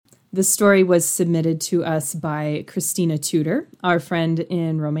The story was submitted to us by Christina Tudor, our friend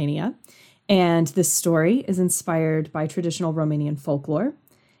in Romania. And this story is inspired by traditional Romanian folklore,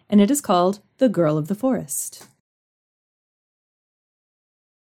 and it is called The Girl of the Forest.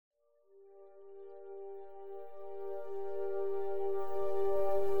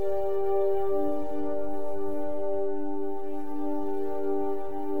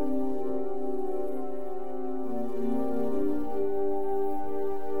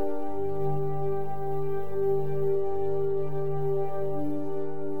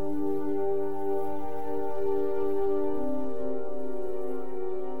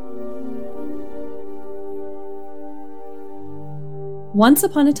 Once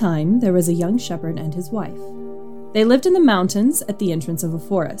upon a time, there was a young shepherd and his wife. They lived in the mountains at the entrance of a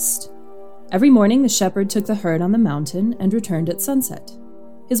forest. Every morning, the shepherd took the herd on the mountain and returned at sunset.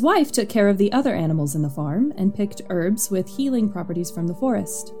 His wife took care of the other animals in the farm and picked herbs with healing properties from the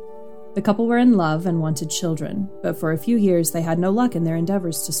forest. The couple were in love and wanted children, but for a few years they had no luck in their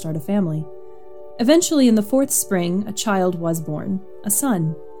endeavors to start a family. Eventually, in the fourth spring, a child was born, a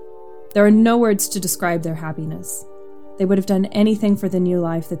son. There are no words to describe their happiness. They would have done anything for the new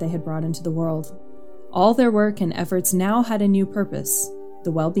life that they had brought into the world. All their work and efforts now had a new purpose, the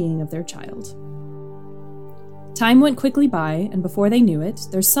well-being of their child. Time went quickly by, and before they knew it,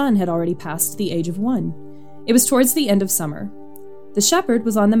 their son had already passed the age of 1. It was towards the end of summer. The shepherd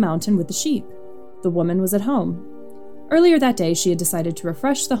was on the mountain with the sheep. The woman was at home. Earlier that day, she had decided to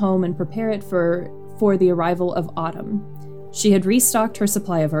refresh the home and prepare it for the arrival of autumn. She had restocked her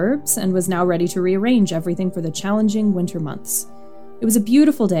supply of herbs and was now ready to rearrange everything for the challenging winter months. It was a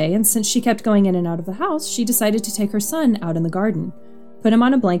beautiful day, and since she kept going in and out of the house, she decided to take her son out in the garden, put him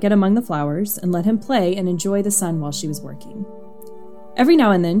on a blanket among the flowers, and let him play and enjoy the sun while she was working. Every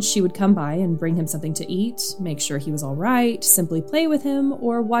now and then, she would come by and bring him something to eat, make sure he was all right, simply play with him,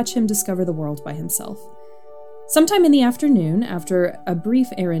 or watch him discover the world by himself. Sometime in the afternoon, after a brief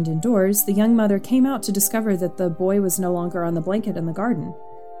errand indoors, the young mother came out to discover that the boy was no longer on the blanket in the garden.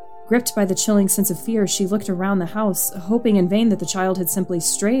 Gripped by the chilling sense of fear, she looked around the house, hoping in vain that the child had simply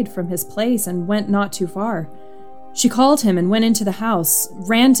strayed from his place and went not too far. She called him and went into the house,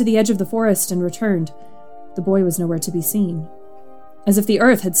 ran to the edge of the forest and returned. The boy was nowhere to be seen, as if the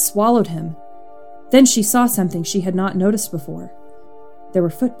earth had swallowed him. Then she saw something she had not noticed before. There were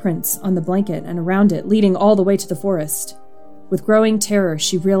footprints on the blanket and around it, leading all the way to the forest. With growing terror,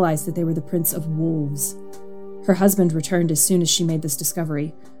 she realized that they were the prints of wolves. Her husband returned as soon as she made this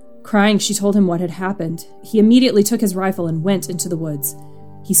discovery. Crying, she told him what had happened. He immediately took his rifle and went into the woods.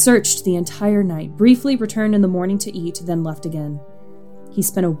 He searched the entire night, briefly returned in the morning to eat, then left again. He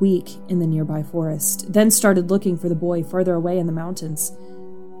spent a week in the nearby forest, then started looking for the boy further away in the mountains.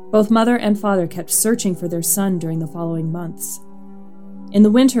 Both mother and father kept searching for their son during the following months. In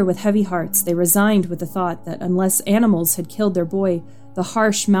the winter, with heavy hearts, they resigned with the thought that unless animals had killed their boy, the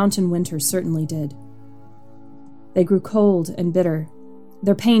harsh mountain winter certainly did. They grew cold and bitter,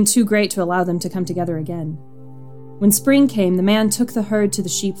 their pain too great to allow them to come together again. When spring came, the man took the herd to the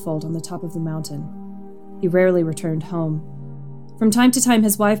sheepfold on the top of the mountain. He rarely returned home. From time to time,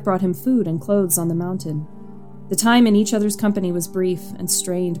 his wife brought him food and clothes on the mountain. The time in each other's company was brief and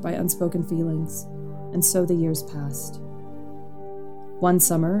strained by unspoken feelings, and so the years passed. One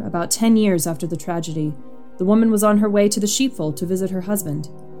summer, about 10 years after the tragedy, the woman was on her way to the sheepfold to visit her husband.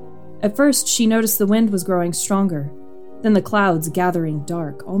 At first, she noticed the wind was growing stronger, then the clouds gathering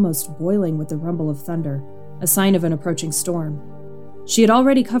dark, almost boiling with the rumble of thunder, a sign of an approaching storm. She had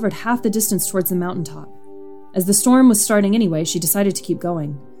already covered half the distance towards the mountaintop. As the storm was starting anyway, she decided to keep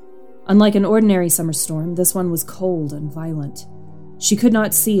going. Unlike an ordinary summer storm, this one was cold and violent. She could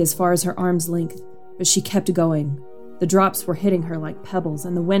not see as far as her arm's length, but she kept going. The drops were hitting her like pebbles,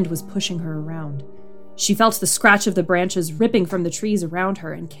 and the wind was pushing her around. She felt the scratch of the branches ripping from the trees around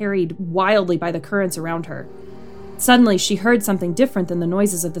her and carried wildly by the currents around her. Suddenly, she heard something different than the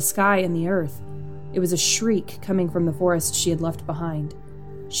noises of the sky and the earth. It was a shriek coming from the forest she had left behind.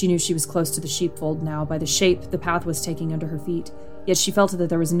 She knew she was close to the sheepfold now by the shape the path was taking under her feet, yet she felt that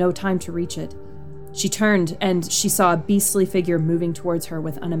there was no time to reach it. She turned, and she saw a beastly figure moving towards her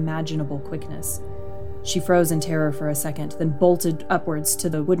with unimaginable quickness. She froze in terror for a second, then bolted upwards to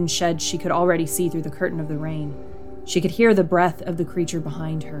the wooden shed she could already see through the curtain of the rain. She could hear the breath of the creature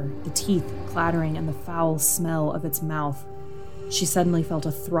behind her, the teeth clattering and the foul smell of its mouth. She suddenly felt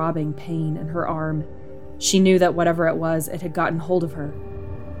a throbbing pain in her arm. She knew that whatever it was, it had gotten hold of her.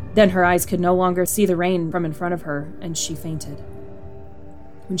 Then her eyes could no longer see the rain from in front of her, and she fainted.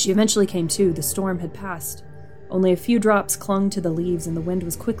 When she eventually came to, the storm had passed. Only a few drops clung to the leaves, and the wind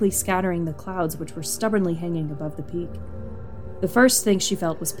was quickly scattering the clouds which were stubbornly hanging above the peak. The first thing she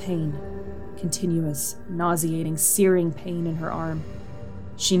felt was pain. Continuous, nauseating, searing pain in her arm.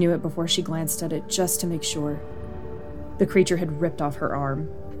 She knew it before she glanced at it just to make sure. The creature had ripped off her arm.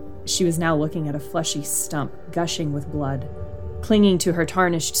 She was now looking at a fleshy stump, gushing with blood. Clinging to her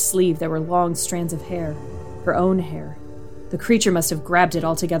tarnished sleeve, there were long strands of hair. Her own hair. The creature must have grabbed it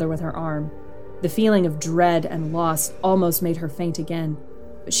all together with her arm. The feeling of dread and loss almost made her faint again,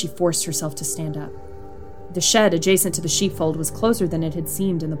 but she forced herself to stand up. The shed adjacent to the sheepfold was closer than it had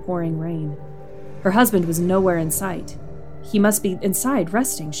seemed in the pouring rain. Her husband was nowhere in sight. He must be inside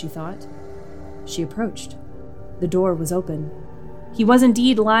resting, she thought. She approached. The door was open. He was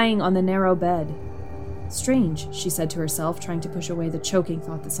indeed lying on the narrow bed. Strange, she said to herself, trying to push away the choking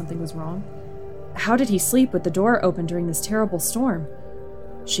thought that something was wrong. How did he sleep with the door open during this terrible storm?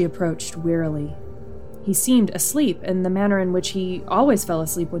 She approached wearily. He seemed asleep in the manner in which he always fell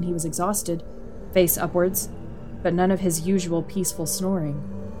asleep when he was exhausted, face upwards, but none of his usual peaceful snoring.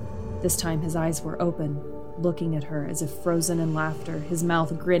 This time his eyes were open, looking at her as if frozen in laughter, his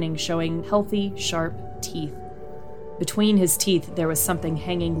mouth grinning, showing healthy, sharp teeth. Between his teeth there was something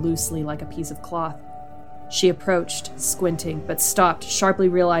hanging loosely like a piece of cloth. She approached, squinting, but stopped, sharply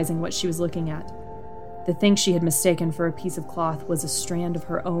realizing what she was looking at. The thing she had mistaken for a piece of cloth was a strand of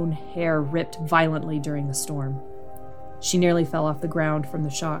her own hair ripped violently during the storm. She nearly fell off the ground from the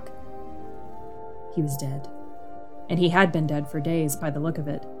shock. He was dead. And he had been dead for days by the look of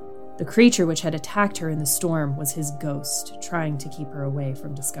it. The creature which had attacked her in the storm was his ghost, trying to keep her away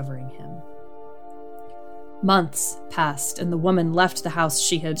from discovering him. Months passed, and the woman left the house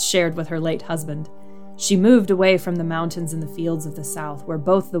she had shared with her late husband. She moved away from the mountains and the fields of the south, where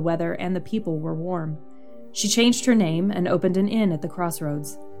both the weather and the people were warm. She changed her name and opened an inn at the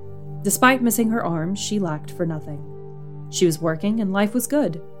crossroads. Despite missing her arm, she lacked for nothing. She was working, and life was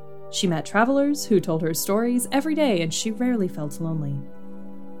good. She met travelers who told her stories every day, and she rarely felt lonely.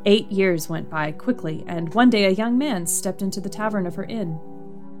 8 years went by quickly, and one day a young man stepped into the tavern of her inn.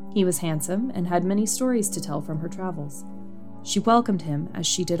 He was handsome and had many stories to tell from her travels. She welcomed him as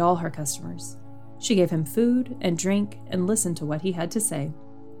she did all her customers. She gave him food and drink and listened to what he had to say.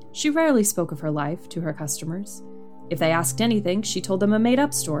 She rarely spoke of her life to her customers. If they asked anything, she told them a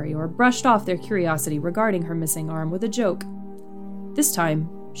made-up story or brushed off their curiosity regarding her missing arm with a joke. This time,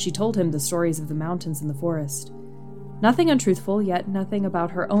 she told him the stories of the mountains and the forest. Nothing untruthful, yet nothing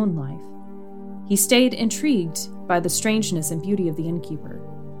about her own life. He stayed intrigued by the strangeness and beauty of the innkeeper.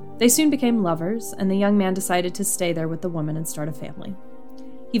 They soon became lovers, and the young man decided to stay there with the woman and start a family.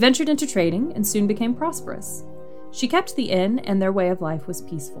 He ventured into trading and soon became prosperous. She kept the inn, and their way of life was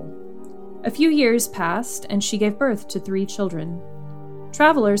peaceful. A few years passed, and she gave birth to 3 children.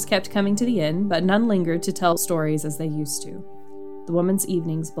 Travelers kept coming to the inn, but none lingered to tell stories as they used to. The woman's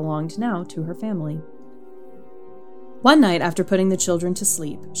evenings belonged now to her family. One night, after putting the children to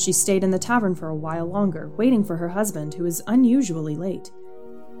sleep, she stayed in the tavern for a while longer, waiting for her husband, who was unusually late.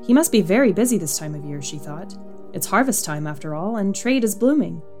 He must be very busy this time of year, she thought. It's harvest time, after all, and trade is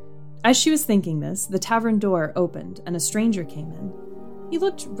blooming. As she was thinking this, the tavern door opened, and a stranger came in. He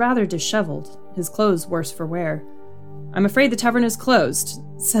looked rather disheveled, his clothes worse for wear. "I'm afraid the tavern is closed,"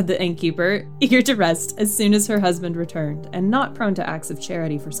 said the innkeeper, eager to rest as soon as her husband returned, and not prone to acts of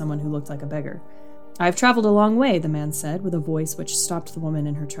charity for someone who looked like a beggar. "I have traveled a long way," the man said, with a voice which stopped the woman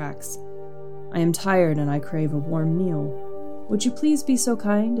in her tracks. "I am tired, and I crave a warm meal. Would you please be so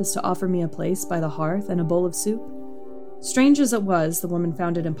kind as to offer me a place by the hearth and a bowl of soup?" Strange as it was, the woman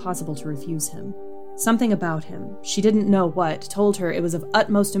found it impossible to refuse him. Something about him, she didn't know what, told her it was of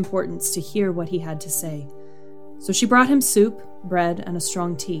utmost importance to hear what he had to say. So she brought him soup, bread, and a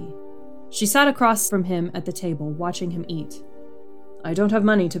strong tea. She sat across from him at the table, watching him eat. "I don't have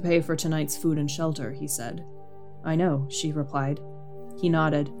money to pay for tonight's food and shelter," he said. "I know," she replied. He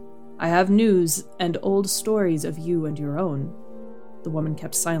nodded. "I have news and old stories of you and your own." The woman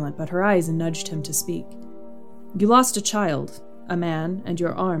kept silent, but her eyes nudged him to speak. "You lost a child, a man, and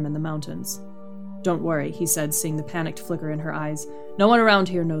your arm in the mountains." "Don't worry," he said, seeing the panicked flicker in her eyes. "No one around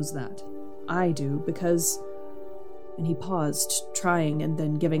here knows that. I do, because—" And he paused, trying and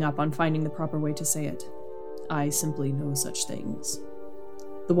then giving up on finding the proper way to say it. "I simply know such things."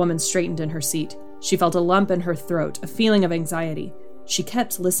 The woman straightened in her seat. She felt a lump in her throat, a feeling of anxiety. She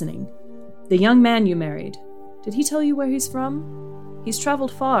kept listening. "The young man you married, did he tell you where he's from?" "He's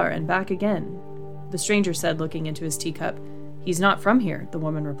traveled far and back again," the stranger said, looking into his teacup. "He's not from here," the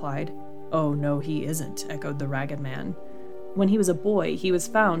woman replied. "Oh, no, he isn't," echoed the ragged man. "When he was a boy, he was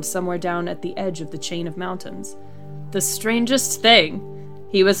found somewhere down at the edge of the chain of mountains." "The strangest thing!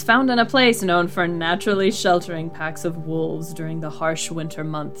 He was found in a place known for naturally sheltering packs of wolves during the harsh winter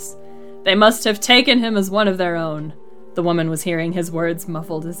months. They must have taken him as one of their own. The woman was hearing his words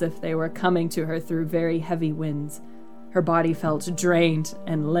muffled as if they were coming to her through very heavy winds. Her body felt drained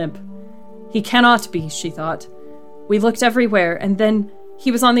and limp. He cannot be, she thought. We looked everywhere, and then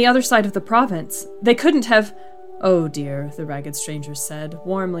he was on the other side of the province. They couldn't have... Oh dear, the ragged stranger said,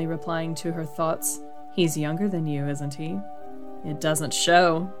 warmly replying to her thoughts. He's younger than you, isn't he? It doesn't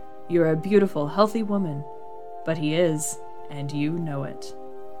show. You're a beautiful, healthy woman. But he is, and you know it.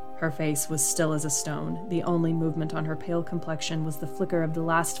 Her face was still as a stone. The only movement on her pale complexion was the flicker of the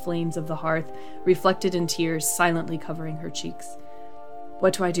last flames of the hearth, reflected in tears silently covering her cheeks.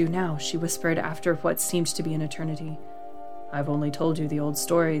 What do I do now? She whispered after what seemed to be an eternity. I've only told you the old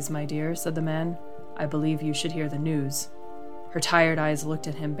stories, my dear, said the man. I believe you should hear the news. Her tired eyes looked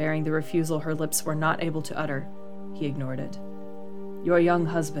at him, bearing the refusal her lips were not able to utter. He ignored it. Your young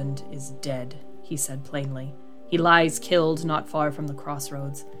husband is dead, he said plainly. He lies killed not far from the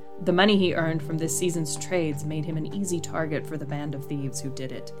crossroads. The money he earned from this season's trades made him an easy target for the band of thieves who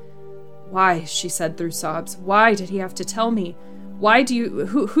did it. Why, she said through sobs, why did he have to tell me?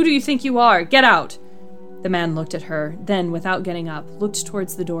 Who do you think you are? Get out! The man looked at her, then, without getting up, looked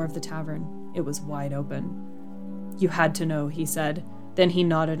towards the door of the tavern. It was wide open. You had to know, he said. Then he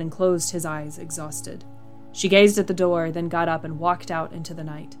nodded and closed his eyes, exhausted. She gazed at the door, then got up and walked out into the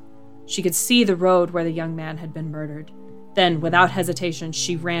night. She could see the road where the young man had been murdered. Then, without hesitation,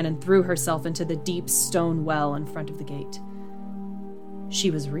 she ran and threw herself into the deep stone well in front of the gate.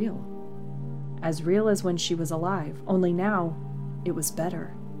 She was real. As real as when she was alive, only now it was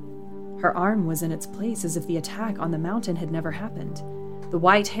better. Her arm was in its place as if the attack on the mountain had never happened. The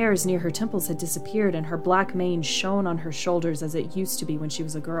white hairs near her temples had disappeared, and her black mane shone on her shoulders as it used to be when she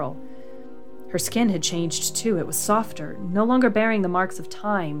was a girl. Her skin had changed too. It was softer, no longer bearing the marks of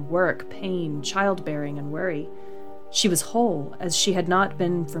time, work, pain, childbearing, and worry. She was whole, as she had not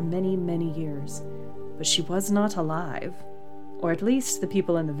been for many, many years. But she was not alive. Or at least the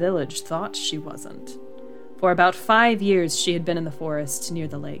people in the village thought she wasn't. For about 5 years she had been in the forest near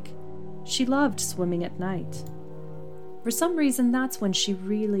the lake. She loved swimming at night. For some reason, that's when she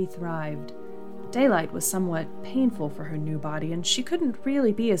really thrived. Daylight was somewhat painful for her new body, and she couldn't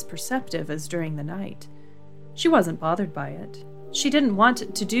really be as perceptive as during the night. She wasn't bothered by it. She didn't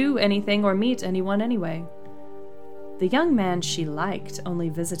want to do anything or meet anyone anyway. The young man she liked only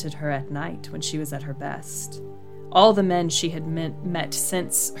visited her at night when she was at her best. All the men she had met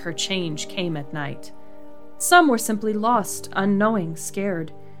since her change came at night. Some were simply lost, unknowing,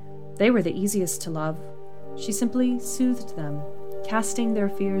 scared. They were the easiest to love. She simply soothed them, casting their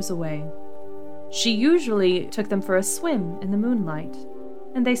fears away. She usually took them for a swim in the moonlight,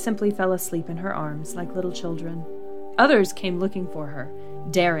 and they simply fell asleep in her arms like little children. Others came looking for her,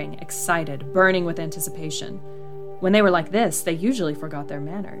 daring, excited, burning with anticipation. When they were like this, they usually forgot their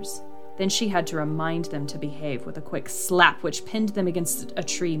manners. Then she had to remind them to behave with a quick slap which pinned them against a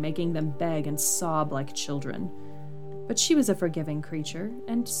tree, making them beg and sob like children. But she was a forgiving creature,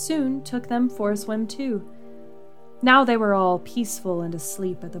 and soon took them for a swim too. Now they were all peaceful and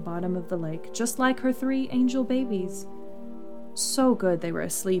asleep at the bottom of the lake, just like her 3 angel babies. So good they were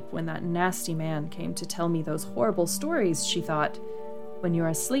asleep when that nasty man came to tell me those horrible stories, she thought. When you're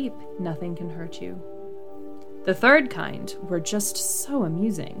asleep, nothing can hurt you. The third kind were just so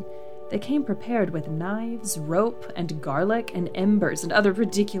amusing. They came prepared with knives, rope, and garlic, and embers, and other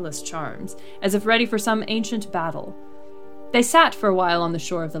ridiculous charms, as if ready for some ancient battle. They sat for a while on the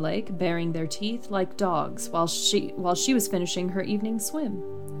shore of the lake, baring their teeth like dogs, while she was finishing her evening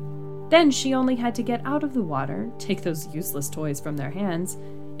swim. Then she only had to get out of the water, take those useless toys from their hands,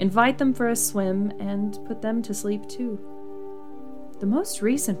 invite them for a swim, and put them to sleep too. The most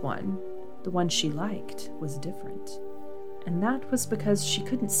recent one, the one she liked, was different. And that was because she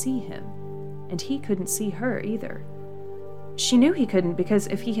couldn't see him, and he couldn't see her either. She knew he couldn't because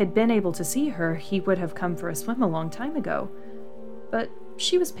if he had been able to see her, he would have come for a swim a long time ago. But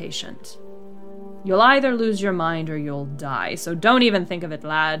she was patient. You'll either lose your mind or you'll die, so don't even think of it,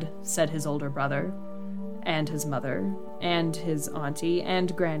 lad, said his older brother, and his mother, and his auntie,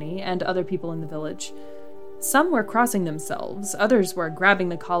 and granny, and other people in the village. Some were crossing themselves, others were grabbing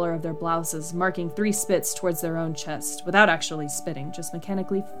the collar of their blouses, marking 3 spits towards their own chest, without actually spitting, just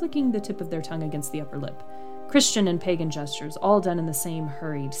mechanically flicking the tip of their tongue against the upper lip. Christian and pagan gestures, all done in the same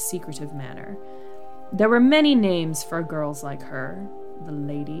hurried, secretive manner. There were many names for girls like her. The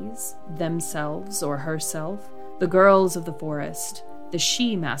ladies, themselves or herself, the girls of the forest, the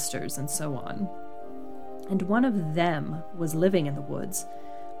she-masters, and so on. And one of them was living in the woods.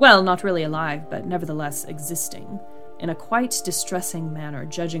 Well, not really alive, but nevertheless existing, in a quite distressing manner,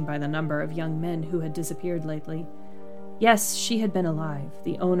 judging by the number of young men who had disappeared lately. Yes, she had been alive,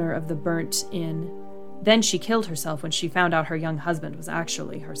 the owner of the burnt inn, Then she killed herself when she found out her young husband was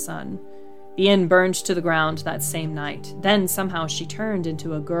actually her son. The inn burned to the ground that same night. Then somehow she turned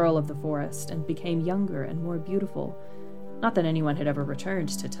into a girl of the forest and became younger and more beautiful. Not that anyone had ever returned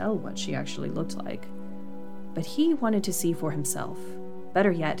to tell what she actually looked like. But he wanted to see for himself.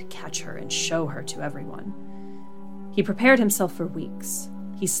 Better yet, catch her and show her to everyone. He prepared himself for weeks.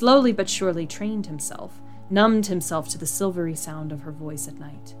 He slowly but surely trained himself, numbed himself to the silvery sound of her voice at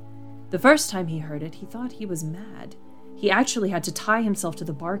night. The first time he heard it, he thought he was mad. He actually had to tie himself to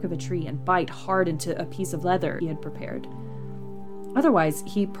the bark of a tree and bite hard into a piece of leather he had prepared. Otherwise,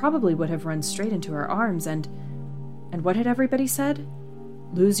 he probably would have run straight into her arms and what had everybody said?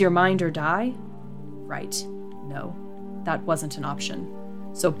 Lose your mind or die? Right. No, that wasn't an option.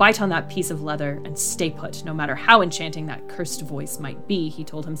 So bite on that piece of leather and stay put, no matter how enchanting that cursed voice might be, he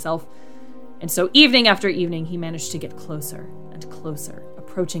told himself. And so evening after evening, he managed to get closer and closer,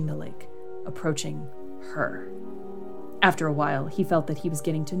 approaching the lake, approaching her. After a while, he felt that he was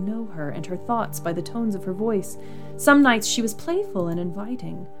getting to know her and her thoughts by the tones of her voice. Some nights she was playful and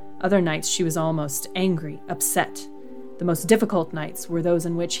inviting. Other nights she was almost angry, upset. The most difficult nights were those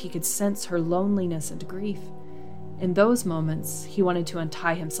in which he could sense her loneliness and grief. In those moments, he wanted to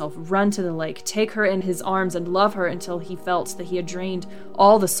untie himself, run to the lake, take her in his arms, and love her until he felt that he had drained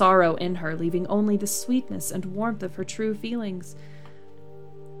all the sorrow in her, leaving only the sweetness and warmth of her true feelings.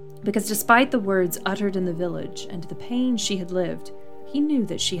 Because despite the words uttered in the village and the pain she had lived, he knew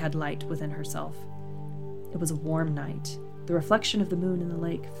that she had light within herself. It was a warm night. The reflection of the moon in the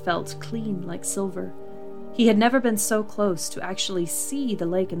lake felt clean like silver. He had never been so close to actually see the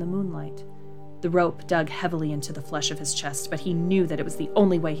lake in the moonlight. The rope dug heavily into the flesh of his chest, but he knew that it was the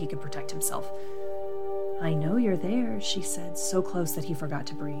only way he could protect himself. "I know you're there," she said, so close that he forgot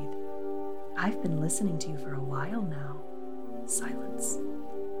to breathe. "I've been listening to you for a while now." Silence.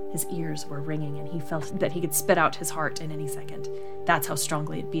 His ears were ringing, and he felt that he could spit out his heart in any second. That's how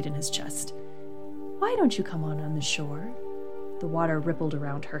strongly it beat in his chest. "Why don't you come on the shore?" The water rippled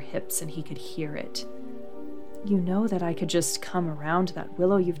around her hips, and he could hear it. "You know that I could just come around that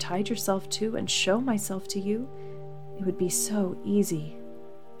willow you've tied yourself to and show myself to you? It would be so easy."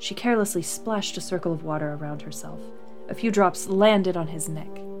 She carelessly splashed a circle of water around herself. A few drops landed on his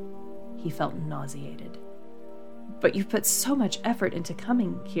neck. He felt nauseated. "But you've put so much effort into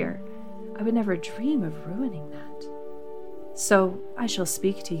coming here. I would never dream of ruining that. So I shall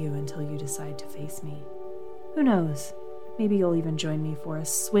speak to you until you decide to face me. Who knows? Maybe you'll even join me for a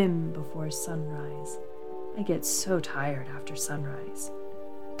swim before sunrise. I get so tired after sunrise."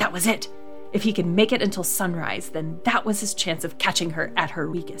 That was it! If he could make it until sunrise, then that was his chance of catching her at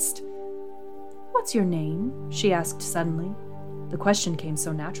her weakest. "What's your name?" she asked suddenly. The question came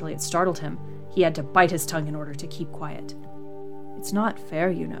so naturally it startled him. He had to bite his tongue in order to keep quiet. "It's not fair,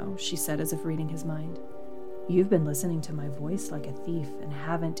 you know," she said as if reading his mind. "You've been listening to my voice like a thief and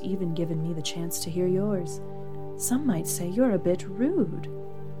haven't even given me the chance to hear yours. Some might say you're a bit rude."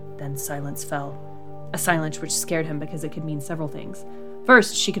 Then silence fell. A silence which scared him because it could mean several things.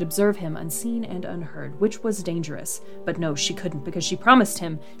 First, she could observe him unseen and unheard, which was dangerous. But no, she couldn't, because she promised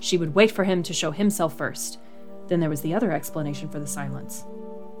him she would wait for him to show himself first. Then there was the other explanation for the silence.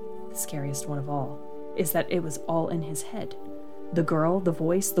 The scariest one of all is that it was all in his head. The girl, the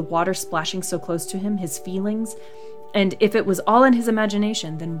voice, the water splashing so close to him, his feelings. And if it was all in his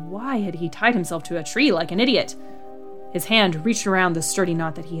imagination, then why had he tied himself to a tree like an idiot? His hand reached around the sturdy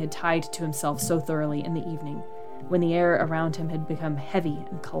knot that he had tied to himself so thoroughly in the evening, when the air around him had become heavy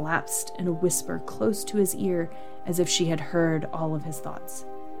and collapsed in a whisper close to his ear, as if she had heard all of his thoughts.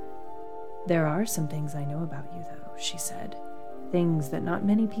 "There are some things I know about you, though," she said. "Things that not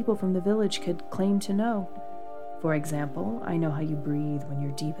many people from the village could claim to know. For example, I know how you breathe when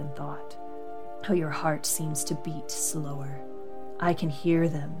you're deep in thought, how your heart seems to beat slower. I can hear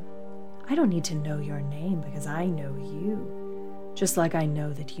them. I don't need to know your name because I know you. Just like I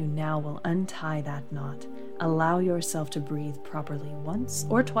know that you now will untie that knot, allow yourself to breathe properly once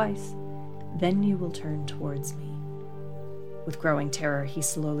or twice, then you will turn towards me." With growing terror, he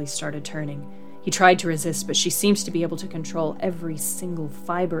slowly started turning. He tried to resist, but she seemed to be able to control every single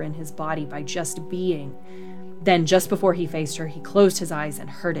fiber in his body by just being. Then, just before he faced her, he closed his eyes and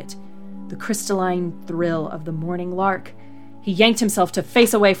heard it. The crystalline thrill of the morning lark. He yanked himself to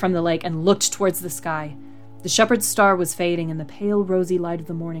face away from the lake and looked towards the sky. The shepherd's star was fading, and the pale, rosy light of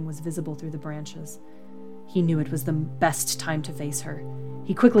the morning was visible through the branches. He knew it was the best time to face her.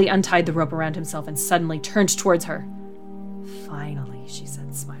 He quickly untied the rope around himself and suddenly turned towards her. "Finally," she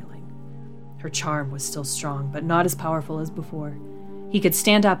said, smiling. Her charm was still strong, but not as powerful as before. He could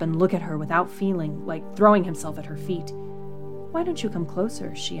stand up and look at her without feeling like throwing himself at her feet. "Why don't you come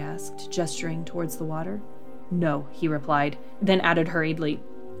closer?" she asked, gesturing towards the water. "No," he replied, then added hurriedly,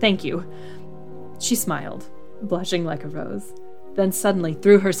 "Thank you." She smiled, blushing like a rose, then suddenly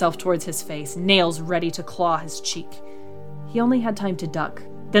threw herself towards his face, nails ready to claw his cheek. He only had time to duck,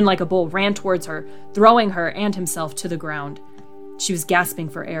 then like a bull ran towards her, throwing her and himself to the ground. She was gasping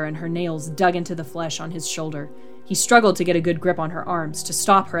for air, and her nails dug into the flesh on his shoulder. He struggled to get a good grip on her arms, to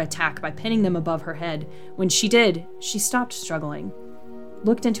stop her attack by pinning them above her head. When she did, she stopped struggling,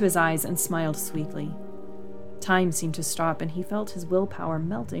 looked into his eyes, and smiled sweetly. Time seemed to stop, and he felt his willpower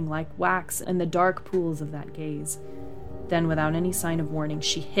melting like wax in the dark pools of that gaze. Then, without any sign of warning,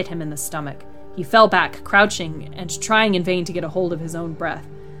 she hit him in the stomach. He fell back, crouching and trying in vain to get a hold of his own breath.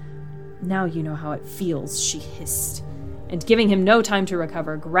 "Now you know how it feels," she hissed, and giving him no time to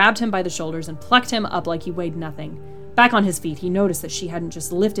recover, grabbed him by the shoulders and plucked him up like he weighed nothing. Back on his feet, he noticed that she hadn't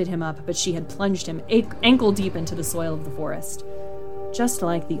just lifted him up, but she had plunged him ankle-deep into the soil of the forest. "Just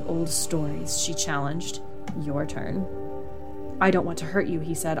like the old stories," she challenged. "Your turn." "I don't want to hurt you,"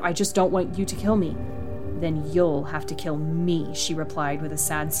 he said. "I just don't want you to kill me." "Then you'll have to kill me," she replied with a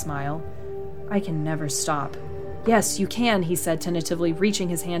sad smile. "I can never stop." "Yes, you can," he said tentatively, reaching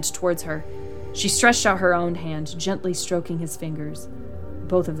his hand towards her. She stretched out her own hand, gently stroking his fingers.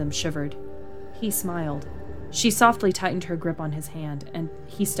 Both of them shivered. He smiled. She softly tightened her grip on his hand, and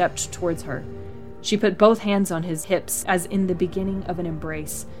he stepped towards her. She put both hands on his hips, as in the beginning of an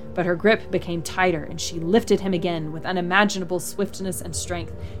embrace, but her grip became tighter, and she lifted him again with unimaginable swiftness and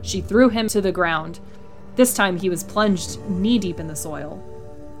strength. She threw him to the ground. This time he was plunged knee-deep in the soil.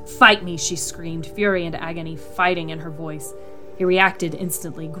 "Fight me," she screamed, fury and agony fighting in her voice. He reacted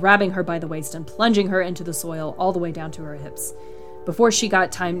instantly, grabbing her by the waist and plunging her into the soil all the way down to her hips. Before she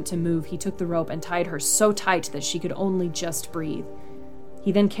got time to move, he took the rope and tied her so tight that she could only just breathe.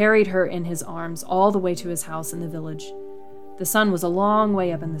 He then carried her in his arms all the way to his house in the village. The sun was a long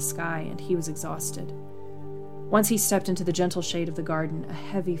way up in the sky, and he was exhausted. Once he stepped into the gentle shade of the garden, a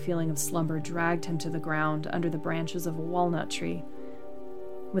heavy feeling of slumber dragged him to the ground under the branches of a walnut tree.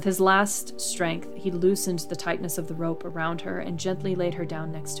 With his last strength, he loosened the tightness of the rope around her and gently laid her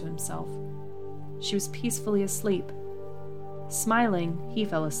down next to himself. She was peacefully asleep. Smiling, he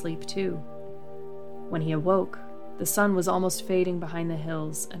fell asleep too. When he awoke, the sun was almost fading behind the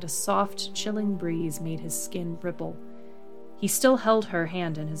hills, and a soft, chilling breeze made his skin ripple. He still held her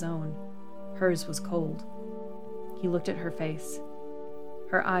hand in his own. Hers was cold. He looked at her face.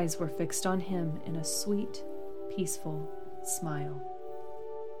 Her eyes were fixed on him in a sweet, peaceful smile.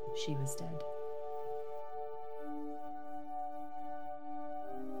 She was dead.